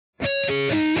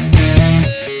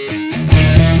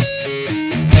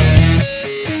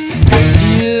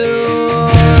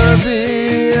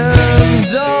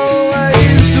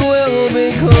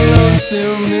To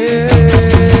me,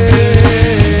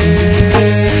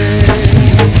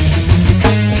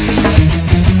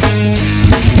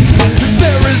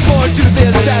 there is more to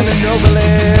this than an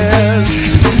obelisk.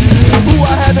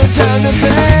 I had no time to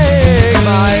think.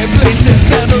 My place is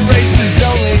never erased, it's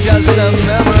only just a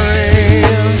memory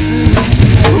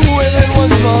within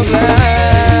one small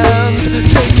glance,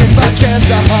 taken by chance,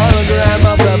 a hologram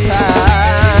of the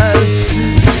past,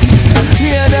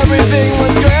 and everything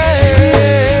was great.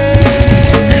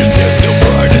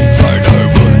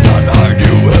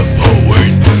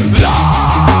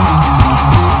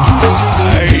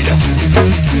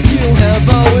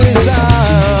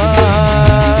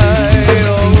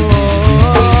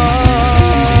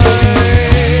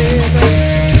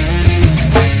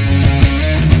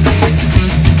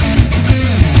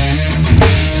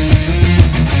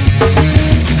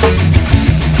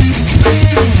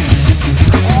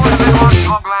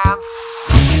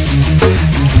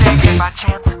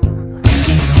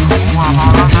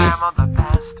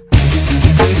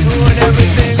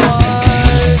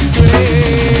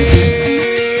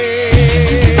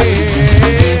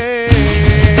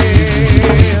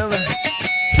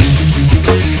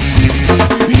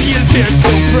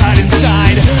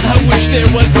 There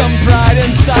was some pride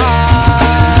inside.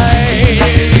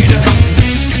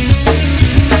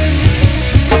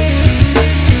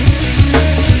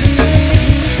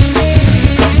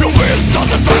 No fear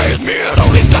doesn't faze me, it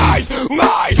only sighs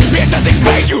my. It does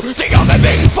explain you, take off that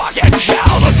big fucking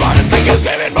shell. The burning thing is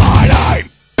living my name.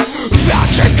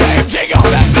 That's your game, take off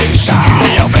that big shell.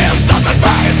 No fear doesn't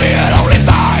faze me, it only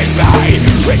sighs me.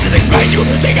 It does explain you,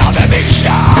 take off that big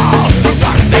shell. The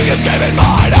burning thing is living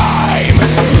my name.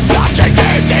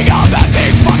 Take off that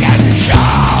big fucking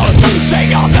shell.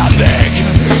 Take off that big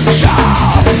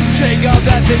shell. Take off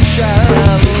that big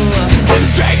shell.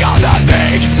 Take off that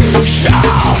big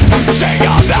shell. Take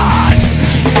off that.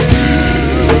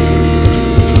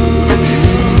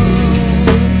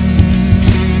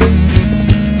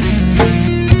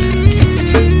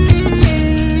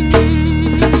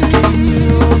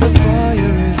 The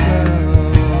fire is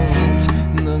out.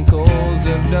 The coals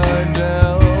have died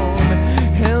down.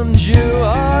 And you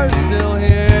are still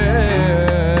here.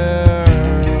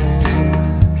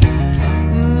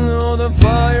 No, the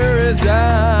fire is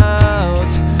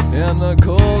out, and the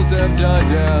coals have died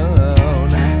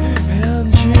down,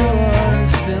 and you are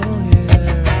still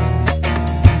here.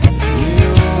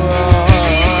 You are.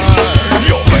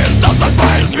 Your fist doesn't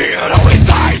faze me, it only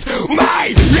sighs me.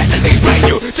 Let this explain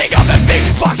you, take off that big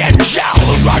fucking shell.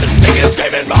 The brightest thing is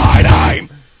screaming my name.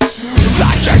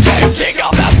 That's your game, take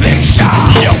off that big shell.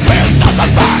 Your fist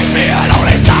doesn't faze me, it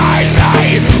only sighs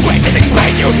me. Wait to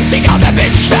explain you, take off that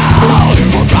big shell.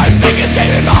 The brightest thing is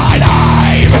screaming my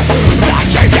name.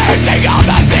 That's your game, take off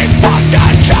that big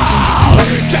fucking shell.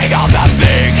 Take off that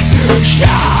big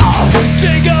shell.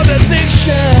 Take off that big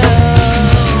shell.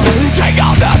 Take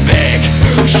off that big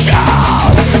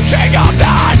shell. Take off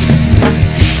that shell.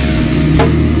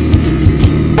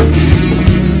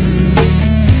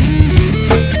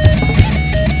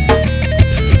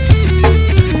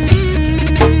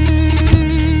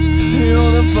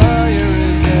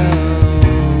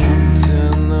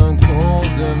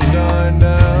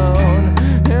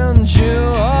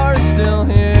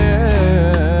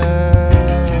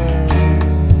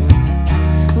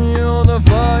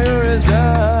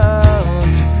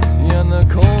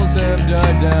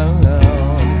 Die.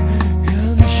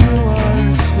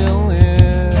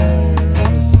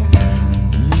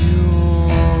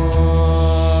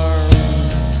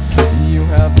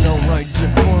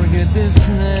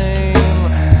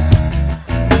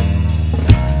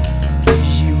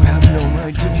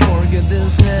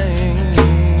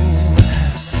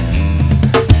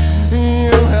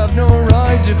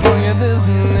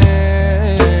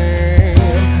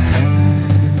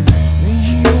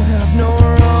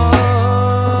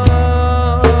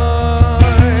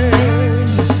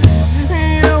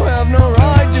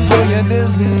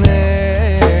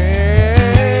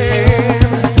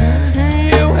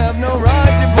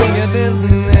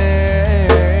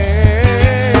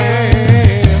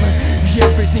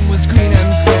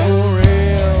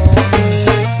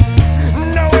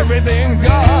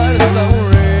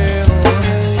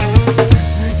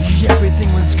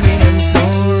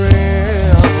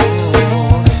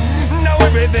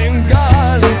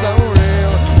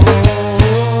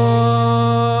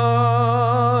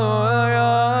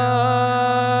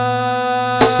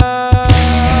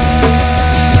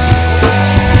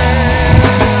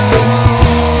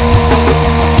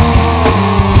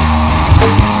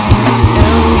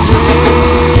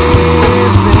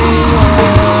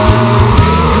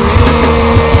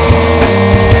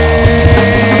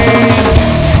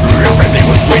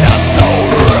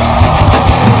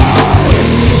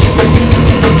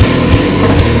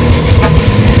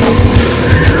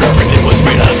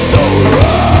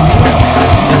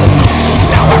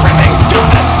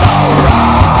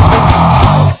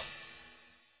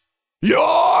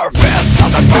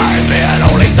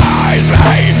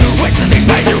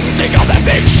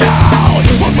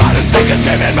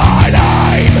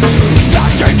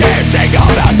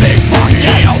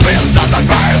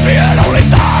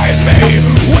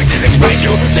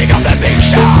 Take off that big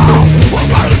shell. Well,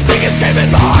 part of this thing is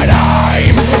screaming my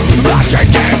name. That you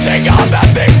can't take off that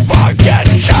big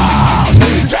fucking shell.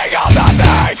 Take off that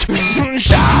big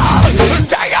shell.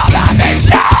 Take off that big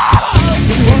shell.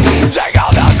 Take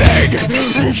off that big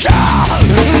shell.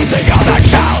 Take off